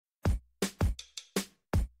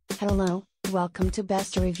Hello, welcome to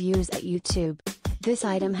Best Reviews at YouTube. This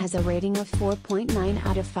item has a rating of 4.9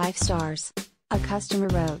 out of 5 stars. A customer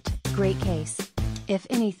wrote, "Great case. If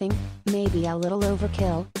anything, maybe a little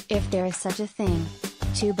overkill, if there is such a thing.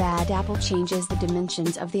 Too bad Apple changes the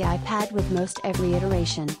dimensions of the iPad with most every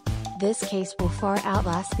iteration. This case will far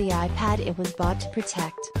outlast the iPad it was bought to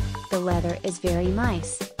protect. The leather is very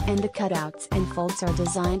nice, and the cutouts and folds are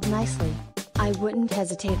designed nicely. I wouldn't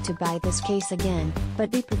hesitate to buy this case again,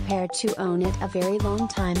 but be prepared to own it a very long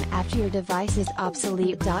time after your device is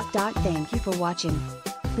obsolete. Thank you for watching.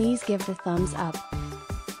 Please give the thumbs up.